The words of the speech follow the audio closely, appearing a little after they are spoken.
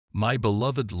My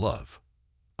beloved love,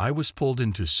 I was pulled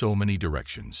into so many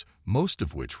directions, most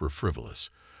of which were frivolous,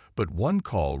 but one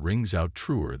call rings out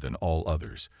truer than all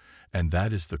others, and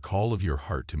that is the call of your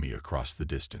heart to me across the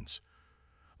distance.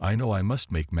 I know I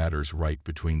must make matters right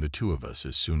between the two of us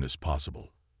as soon as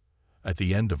possible. At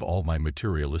the end of all my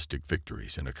materialistic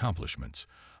victories and accomplishments,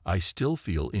 I still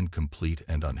feel incomplete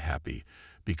and unhappy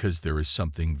because there is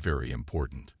something very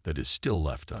important that is still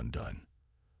left undone.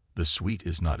 The sweet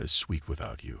is not as sweet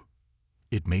without you.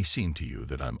 It may seem to you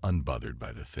that I'm unbothered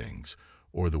by the things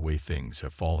or the way things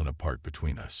have fallen apart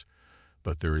between us,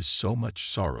 but there is so much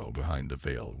sorrow behind the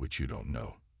veil which you don't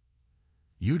know.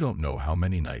 You don't know how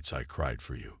many nights I cried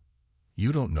for you.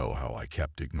 You don't know how I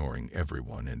kept ignoring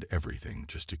everyone and everything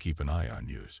just to keep an eye on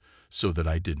you, so that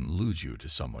I didn't lose you to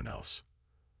someone else.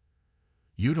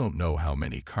 You don't know how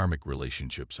many karmic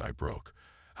relationships I broke,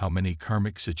 how many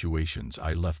karmic situations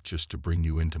I left just to bring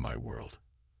you into my world.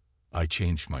 I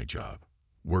changed my job,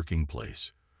 working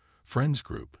place, friends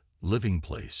group, living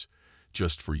place,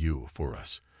 just for you, for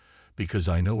us, because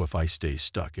I know if I stay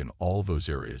stuck in all those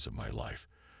areas of my life,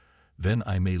 then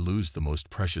I may lose the most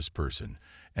precious person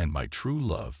and my true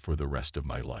love for the rest of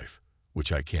my life,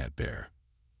 which I can't bear.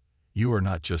 You are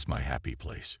not just my happy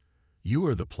place. You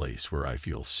are the place where I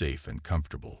feel safe and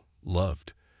comfortable,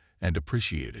 loved and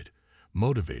appreciated,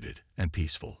 motivated and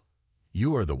peaceful.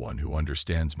 You are the one who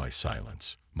understands my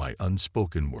silence, my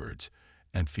unspoken words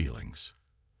and feelings.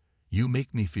 You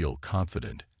make me feel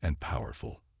confident and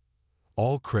powerful.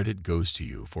 All credit goes to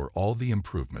you for all the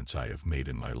improvements I have made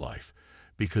in my life,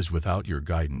 because without your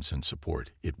guidance and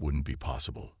support, it wouldn't be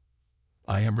possible.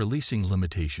 I am releasing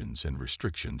limitations and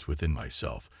restrictions within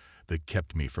myself that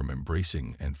kept me from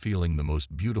embracing and feeling the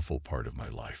most beautiful part of my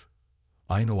life.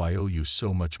 I know I owe you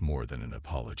so much more than an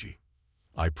apology.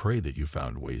 I pray that you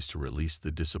found ways to release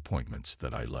the disappointments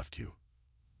that I left you.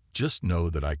 Just know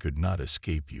that I could not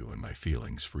escape you and my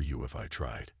feelings for you if I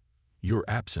tried. Your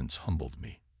absence humbled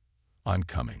me. I'm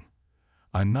coming.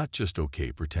 I'm not just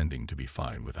okay pretending to be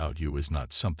fine without you is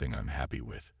not something I'm happy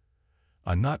with.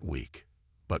 I'm not weak,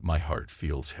 but my heart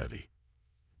feels heavy.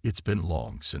 It's been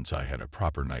long since I had a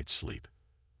proper night's sleep.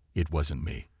 It wasn't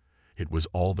me. It was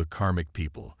all the karmic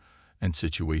people and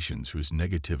situations whose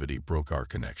negativity broke our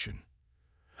connection.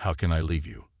 How can I leave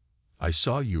you? I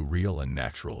saw you real and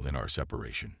natural in our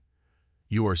separation.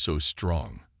 You are so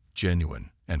strong,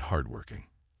 genuine, and hardworking.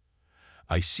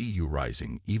 I see you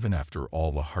rising even after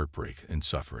all the heartbreak and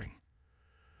suffering.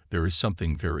 There is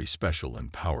something very special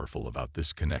and powerful about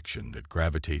this connection that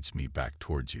gravitates me back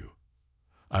towards you.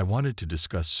 I wanted to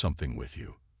discuss something with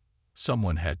you.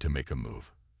 Someone had to make a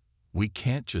move. We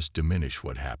can't just diminish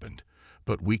what happened,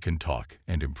 but we can talk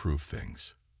and improve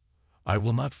things. I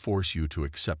will not force you to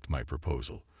accept my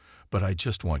proposal, but I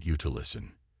just want you to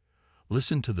listen.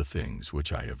 Listen to the things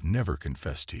which I have never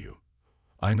confessed to you.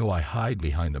 I know I hide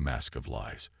behind the mask of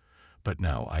lies, but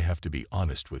now I have to be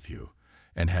honest with you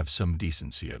and have some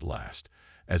decency at last,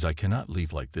 as I cannot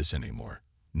leave like this anymore,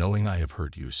 knowing I have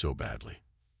hurt you so badly.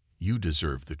 You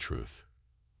deserve the truth.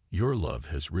 Your love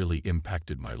has really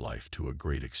impacted my life to a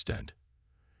great extent.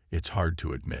 It's hard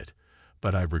to admit,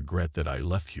 but I regret that I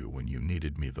left you when you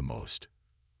needed me the most.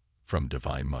 From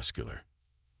Divine Muscular.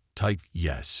 Type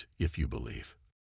yes if you believe.